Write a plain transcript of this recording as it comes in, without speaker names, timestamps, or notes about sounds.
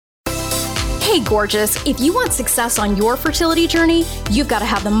Hey, gorgeous. If you want success on your fertility journey, you've got to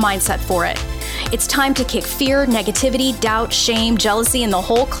have the mindset for it. It's time to kick fear, negativity, doubt, shame, jealousy, and the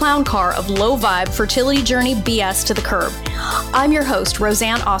whole clown car of low-vibe fertility journey BS to the curb. I'm your host,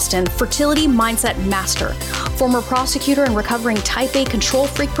 Roseanne Austin, fertility mindset master, former prosecutor and recovering type A control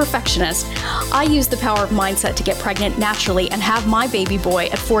freak perfectionist. I use the power of mindset to get pregnant naturally and have my baby boy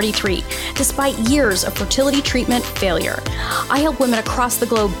at 43, despite years of fertility treatment failure. I help women across the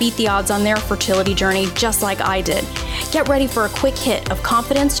globe beat the odds on their fertility journey just like I did. Get ready for a quick hit of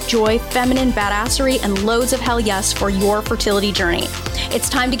confidence, joy, feminine badassery, and loads of hell yes for your fertility journey. It's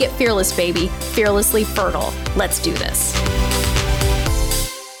time to get fearless, baby. Fearlessly fertile. Let's do this.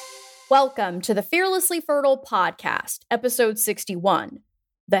 Welcome to the Fearlessly Fertile podcast, episode 61,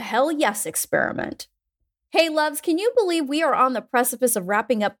 The Hell Yes Experiment. Hey, loves, can you believe we are on the precipice of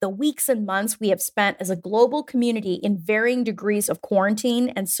wrapping up the weeks and months we have spent as a global community in varying degrees of quarantine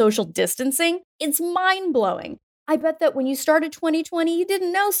and social distancing? It's mind-blowing. I bet that when you started 2020, you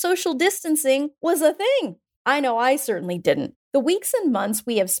didn't know social distancing was a thing. I know I certainly didn't. The weeks and months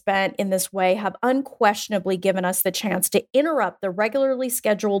we have spent in this way have unquestionably given us the chance to interrupt the regularly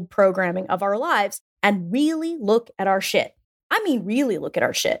scheduled programming of our lives and really look at our shit. I mean, really look at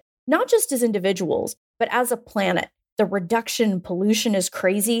our shit. Not just as individuals, but as a planet. The reduction in pollution is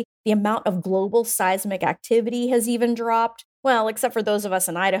crazy. The amount of global seismic activity has even dropped. Well, except for those of us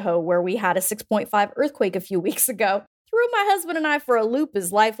in Idaho, where we had a 6.5 earthquake a few weeks ago. Threw my husband and I for a loop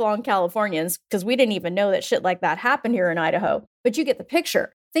as lifelong Californians, because we didn't even know that shit like that happened here in Idaho. But you get the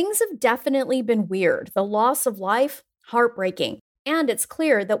picture. Things have definitely been weird. The loss of life, heartbreaking. And it's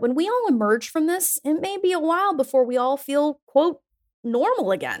clear that when we all emerge from this, it may be a while before we all feel, quote,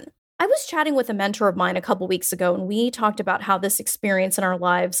 normal again. I was chatting with a mentor of mine a couple weeks ago, and we talked about how this experience in our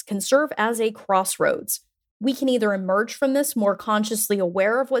lives can serve as a crossroads. We can either emerge from this more consciously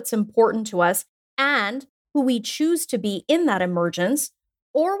aware of what's important to us and who we choose to be in that emergence,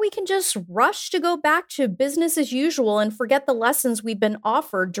 or we can just rush to go back to business as usual and forget the lessons we've been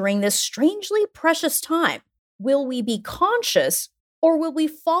offered during this strangely precious time. Will we be conscious, or will we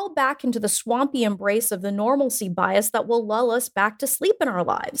fall back into the swampy embrace of the normalcy bias that will lull us back to sleep in our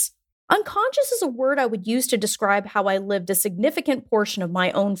lives? Unconscious is a word I would use to describe how I lived a significant portion of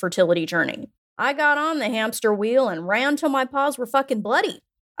my own fertility journey. I got on the hamster wheel and ran till my paws were fucking bloody.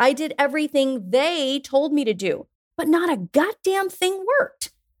 I did everything they told me to do, but not a goddamn thing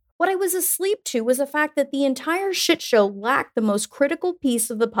worked. What I was asleep to was the fact that the entire shit show lacked the most critical piece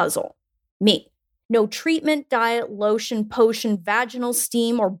of the puzzle. Me. No treatment, diet, lotion, potion, vaginal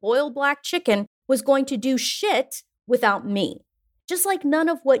steam, or boiled black chicken was going to do shit without me. Just like none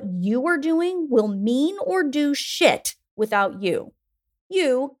of what you are doing will mean or do shit without you.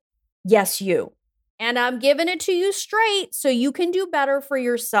 You, yes, you. And I'm giving it to you straight so you can do better for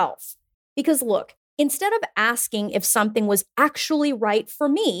yourself. Because look, instead of asking if something was actually right for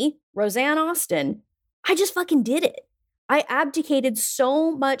me, Roseanne Austin, I just fucking did it. I abdicated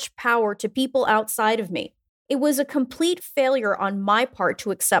so much power to people outside of me. It was a complete failure on my part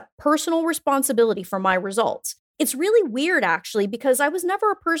to accept personal responsibility for my results. It's really weird, actually, because I was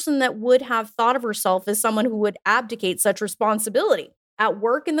never a person that would have thought of herself as someone who would abdicate such responsibility. At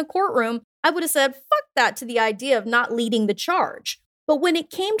work in the courtroom, I would have said, fuck that to the idea of not leading the charge. But when it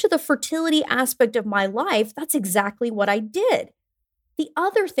came to the fertility aspect of my life, that's exactly what I did. The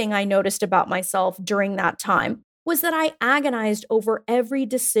other thing I noticed about myself during that time was that I agonized over every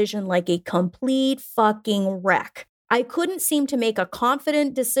decision like a complete fucking wreck. I couldn't seem to make a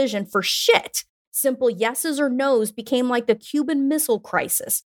confident decision for shit. Simple yeses or nos became like the Cuban Missile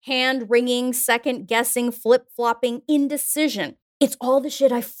Crisis. Hand-wringing, second-guessing, flip-flopping indecision. It's all the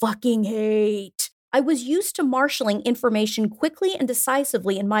shit I fucking hate. I was used to marshaling information quickly and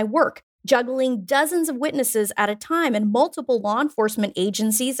decisively in my work, juggling dozens of witnesses at a time and multiple law enforcement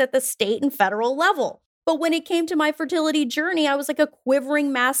agencies at the state and federal level. But when it came to my fertility journey, I was like a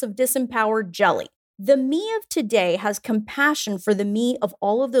quivering mass of disempowered jelly. The me of today has compassion for the me of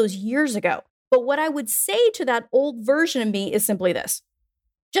all of those years ago. But what I would say to that old version of me is simply this.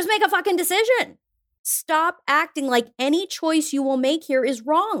 Just make a fucking decision. Stop acting like any choice you will make here is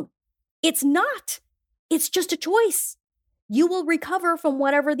wrong. It's not. It's just a choice. You will recover from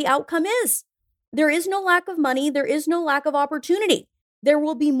whatever the outcome is. There is no lack of money. There is no lack of opportunity. There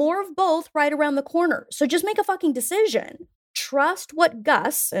will be more of both right around the corner. So just make a fucking decision. Trust what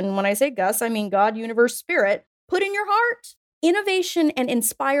Gus, and when I say Gus, I mean God, universe, spirit, put in your heart. Innovation and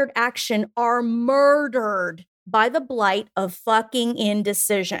inspired action are murdered by the blight of fucking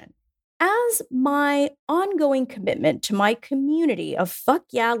indecision. As my ongoing commitment to my community of fuck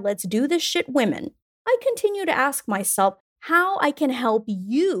yeah, let's do this shit women, I continue to ask myself how I can help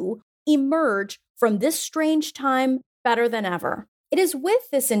you emerge from this strange time better than ever. It is with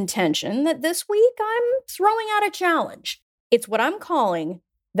this intention that this week I'm throwing out a challenge. It's what I'm calling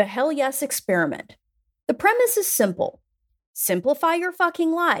the Hell Yes Experiment. The premise is simple. Simplify your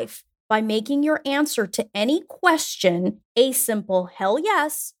fucking life by making your answer to any question a simple hell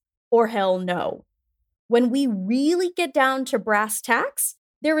yes or hell no. When we really get down to brass tacks,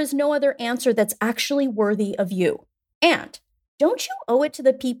 there is no other answer that's actually worthy of you. And don't you owe it to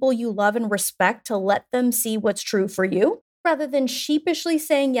the people you love and respect to let them see what's true for you, rather than sheepishly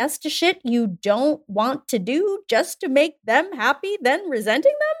saying yes to shit you don't want to do just to make them happy, then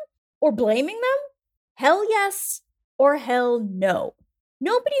resenting them or blaming them? Hell yes or hell no.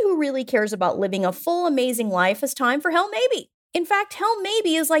 Nobody who really cares about living a full, amazing life has time for hell maybe. In fact, hell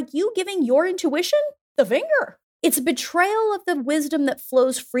maybe is like you giving your intuition the finger. It's a betrayal of the wisdom that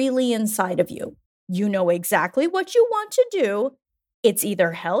flows freely inside of you. You know exactly what you want to do. It's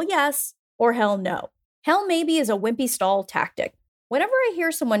either hell yes or hell no. Hell maybe is a wimpy stall tactic. Whenever I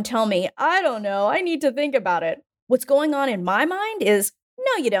hear someone tell me, I don't know, I need to think about it, what's going on in my mind is,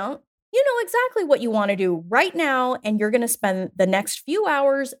 no, you don't. You know exactly what you want to do right now, and you're going to spend the next few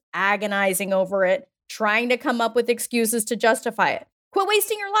hours agonizing over it, trying to come up with excuses to justify it. Quit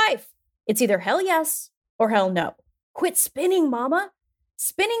wasting your life. It's either hell yes or hell no. Quit spinning, mama.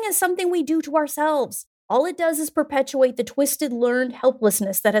 Spinning is something we do to ourselves. All it does is perpetuate the twisted, learned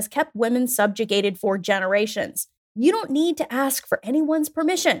helplessness that has kept women subjugated for generations. You don't need to ask for anyone's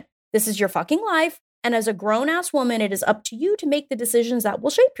permission. This is your fucking life, and as a grown-ass woman, it is up to you to make the decisions that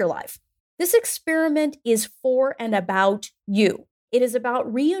will shape your life. This experiment is for and about you. It is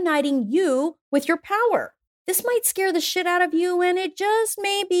about reuniting you with your power. This might scare the shit out of you, and it just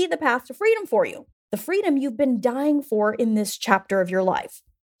may be the path to freedom for you. The freedom you've been dying for in this chapter of your life.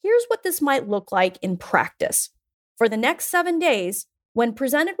 Here's what this might look like in practice. For the next 7 days, when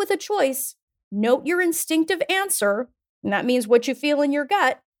presented with a choice, note your instinctive answer, and that means what you feel in your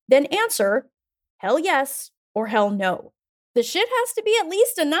gut, then answer hell yes or hell no. The shit has to be at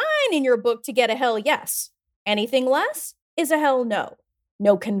least a 9 in your book to get a hell yes. Anything less is a hell no.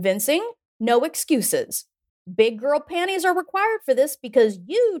 No convincing, no excuses. Big girl panties are required for this because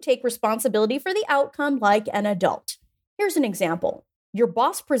you take responsibility for the outcome like an adult. Here's an example. Your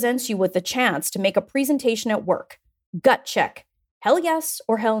boss presents you with the chance to make a presentation at work. Gut check. Hell yes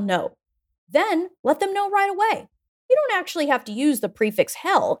or hell no. Then let them know right away. You don't actually have to use the prefix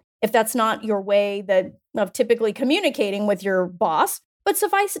hell if that's not your way of typically communicating with your boss, but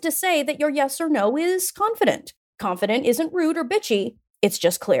suffice it to say that your yes or no is confident. Confident isn't rude or bitchy, it's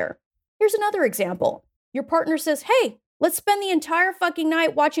just clear. Here's another example. Your partner says, hey, let's spend the entire fucking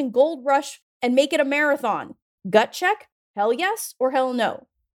night watching Gold Rush and make it a marathon. Gut check, hell yes or hell no.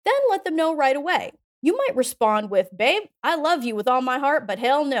 Then let them know right away. You might respond with, babe, I love you with all my heart, but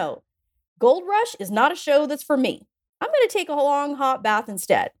hell no. Gold Rush is not a show that's for me. I'm going to take a long hot bath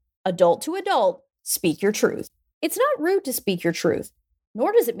instead. Adult to adult, speak your truth. It's not rude to speak your truth,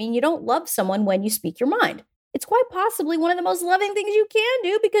 nor does it mean you don't love someone when you speak your mind. It's quite possibly one of the most loving things you can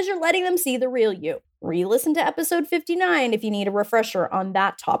do because you're letting them see the real you. Re-listen to episode 59 if you need a refresher on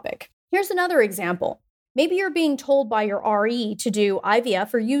that topic. Here's another example. Maybe you're being told by your RE to do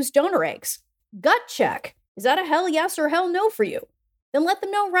IVF or use donor eggs. Gut check. Is that a hell yes or hell no for you? Then let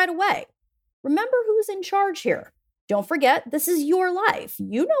them know right away. Remember who's in charge here. Don't forget, this is your life.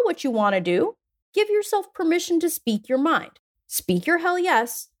 You know what you want to do. Give yourself permission to speak your mind. Speak your hell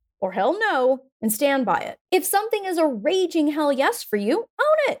yes or hell no and stand by it. If something is a raging hell yes for you,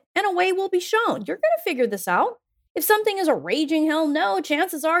 own it and a way will be shown. You're going to figure this out. If something is a raging hell no,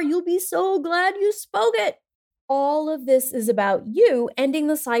 chances are you'll be so glad you spoke it. All of this is about you ending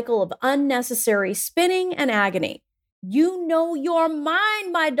the cycle of unnecessary spinning and agony. You know your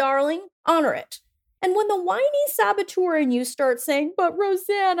mind, my darling. Honor it. And when the whiny saboteur in you starts saying, but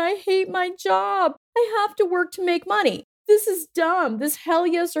Roseanne, I hate my job. I have to work to make money. This is dumb. This hell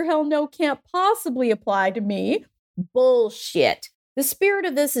yes or hell no can't possibly apply to me. Bullshit. The spirit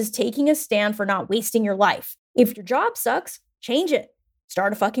of this is taking a stand for not wasting your life. If your job sucks, change it.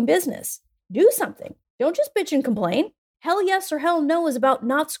 Start a fucking business. Do something. Don't just bitch and complain. Hell yes or hell no is about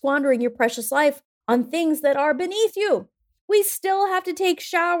not squandering your precious life on things that are beneath you. We still have to take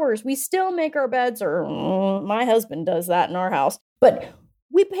showers. We still make our beds, or my husband does that in our house. But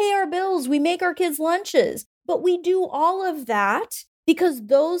we pay our bills. We make our kids' lunches. But we do all of that because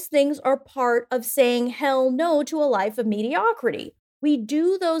those things are part of saying hell no to a life of mediocrity. We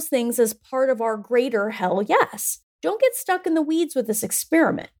do those things as part of our greater hell yes. Don't get stuck in the weeds with this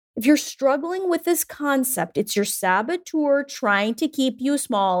experiment. If you're struggling with this concept, it's your saboteur trying to keep you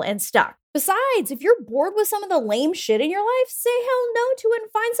small and stuck. Besides, if you're bored with some of the lame shit in your life, say hell no to it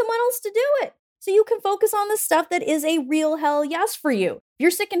and find someone else to do it, so you can focus on the stuff that is a real hell yes for you. If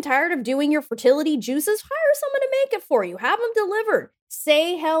you're sick and tired of doing your fertility juices, hire someone to make it for you. Have them delivered.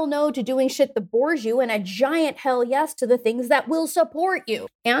 Say hell no to doing shit that bores you and a giant hell yes to the things that will support you.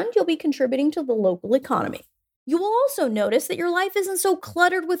 And you'll be contributing to the local economy. You will also notice that your life isn't so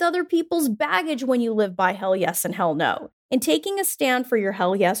cluttered with other people's baggage when you live by hell yes and hell no. In taking a stand for your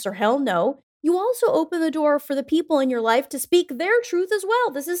hell yes or hell no, you also open the door for the people in your life to speak their truth as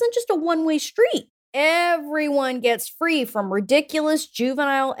well. This isn't just a one-way street. Everyone gets free from ridiculous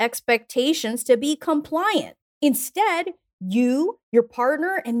juvenile expectations to be compliant. Instead, you, your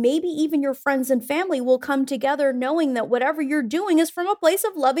partner, and maybe even your friends and family will come together knowing that whatever you're doing is from a place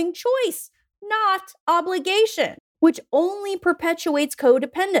of loving choice, not obligation, which only perpetuates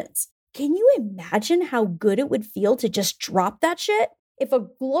codependence. Can you imagine how good it would feel to just drop that shit? If a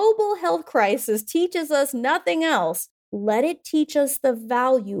global health crisis teaches us nothing else, let it teach us the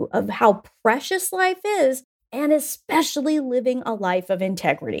value of how precious life is, and especially living a life of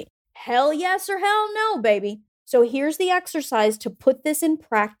integrity. Hell yes or hell no, baby. So here's the exercise to put this in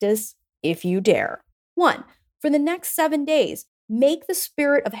practice if you dare. 1, for the next 7 days, make the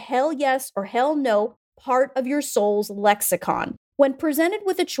spirit of hell yes or hell no part of your soul's lexicon. When presented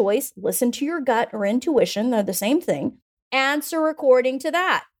with a choice, listen to your gut or intuition, they're the same thing. Answer according to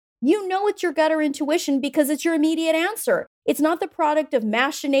that. You know it's your gut or intuition because it's your immediate answer. It's not the product of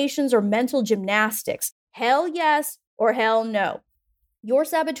machinations or mental gymnastics. Hell yes or hell no. Your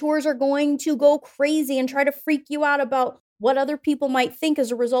saboteurs are going to go crazy and try to freak you out about what other people might think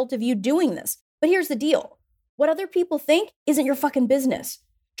as a result of you doing this. But here's the deal. What other people think isn't your fucking business.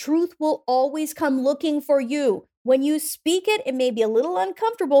 Truth will always come looking for you. When you speak it, it may be a little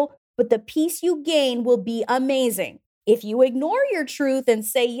uncomfortable, but the peace you gain will be amazing. If you ignore your truth and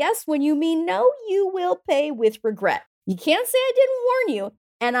say yes when you mean no, you will pay with regret. You can't say I didn't warn you,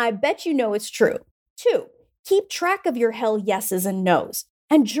 and I bet you know it's true. 2, keep track of your hell yeses and nos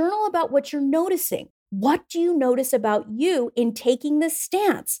and journal about what you're noticing. What do you notice about you in taking this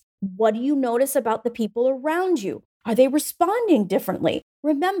stance? What do you notice about the people around you? Are they responding differently?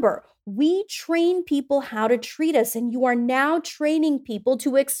 Remember, we train people how to treat us, and you are now training people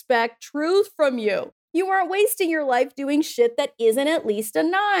to expect truth from you. You aren't wasting your life doing shit that isn't at least a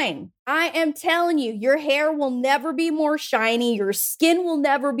 9. I am telling you, your hair will never be more shiny. Your skin will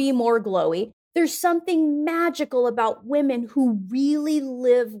never be more glowy. There's something magical about women who really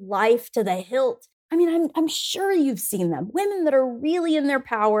live life to the hilt. I mean, I'm sure you've seen them. Women that are really in their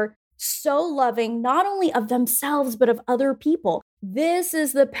power, so loving, not only of themselves, but of other people. This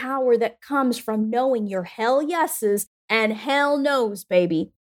is the power that comes from knowing your hell yeses and hell nos,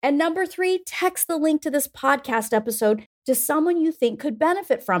 baby. And number 3, text the link to this podcast episode to someone you think could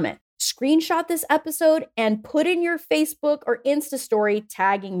benefit from it. Screenshot this episode and put in your Facebook or Insta story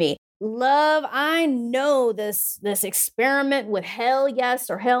tagging me. Love, I know this experiment with hell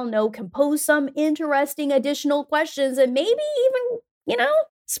yes or hell no can pose some interesting additional questions and maybe even,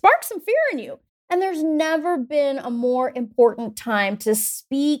 spark some fear in you. And there's never been a more important time to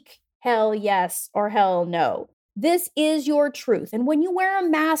speak hell yes or hell no. This is your truth. And when you wear a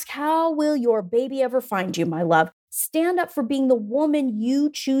mask, how will your baby ever find you, my love? Stand up for being the woman you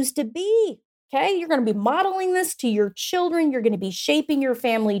choose to be. Okay? You're going to be modeling this to your children. You're going to be shaping your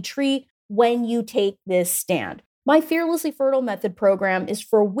family tree when you take this stand. My Fearlessly Fertile Method program is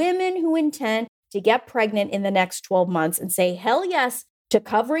for women who intend to get pregnant in the next 12 months and say hell yes to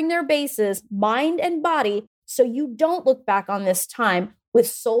covering their bases, mind and body, so you don't look back on this time with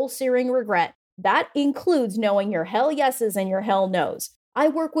soul-searing regret. That includes knowing your hell yeses and your hell nos. I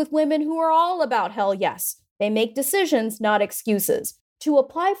work with women who are all about hell yes. They make decisions, not excuses. To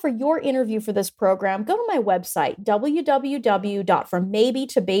apply for your interview for this program, go to my website,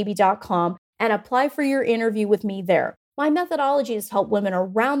 www.frommaybe2baby.com, and apply for your interview with me there. My methodology has helped women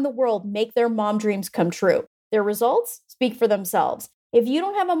around the world make their mom dreams come true. Their results speak for themselves. If you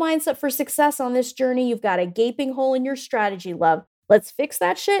don't have a mindset for success on this journey, you've got a gaping hole in your strategy, love. Let's fix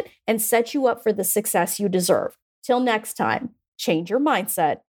that shit and set you up for the success you deserve. Till next time, change your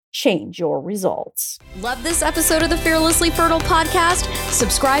mindset, change your results. Love this episode of the Fearlessly Fertile podcast?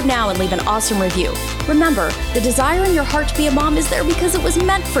 Subscribe now and leave an awesome review. Remember, the desire in your heart to be a mom is there because it was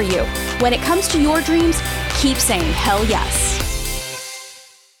meant for you. When it comes to your dreams, keep saying hell yes.